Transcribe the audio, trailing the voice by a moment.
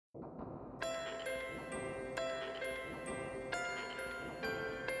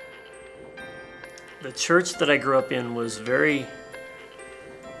The church that I grew up in was very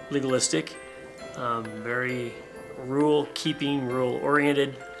legalistic, very rule-keeping,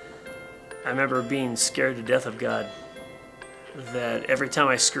 rule-oriented. I remember being scared to death of God, that every time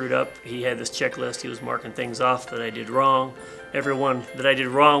I screwed up, he had this checklist. He was marking things off that I did wrong. Every one that I did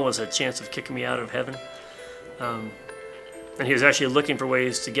wrong was a chance of kicking me out of heaven. And he was actually looking for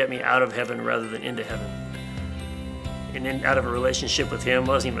ways to get me out of heaven rather than into heaven. And then out of a relationship with him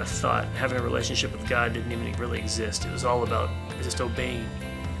wasn't even a thought. Having a relationship with God didn't even really exist. It was all about just obeying.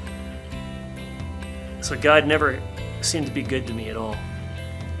 So God never seemed to be good to me at all.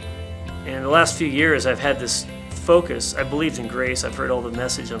 And in the last few years, I've had this focus. I believed in grace. I've heard all the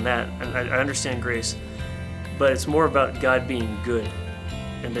message on that, and I understand grace. But it's more about God being good,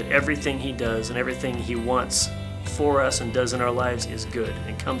 and that everything he does and everything he wants for us and does in our lives is good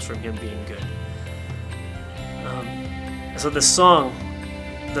and comes from him being good. So this song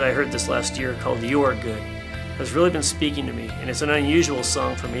that I heard this last year called You Are Good has really been speaking to me, and it's an unusual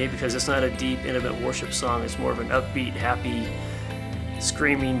song for me because it's not a deep, intimate worship song. It's more of an upbeat, happy,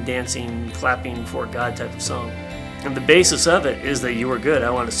 screaming, dancing, clapping for God type of song. And the basis of it is that you are good.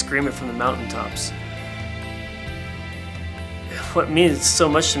 I want to scream it from the mountaintops. What means so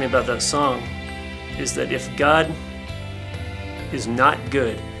much to me about that song is that if God is not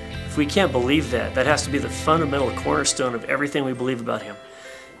good, if we can't believe that, that has to be the fundamental cornerstone of everything we believe about him.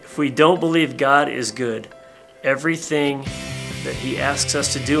 If we don't believe God is good, everything that he asks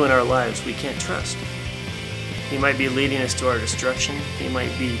us to do in our lives, we can't trust. He might be leading us to our destruction. He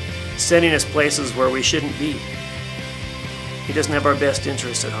might be sending us places where we shouldn't be. He doesn't have our best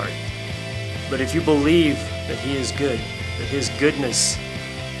interest at heart. But if you believe that he is good, that his goodness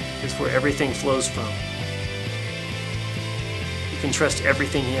is where everything flows from, you can trust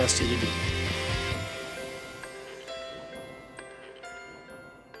everything he asks you to do.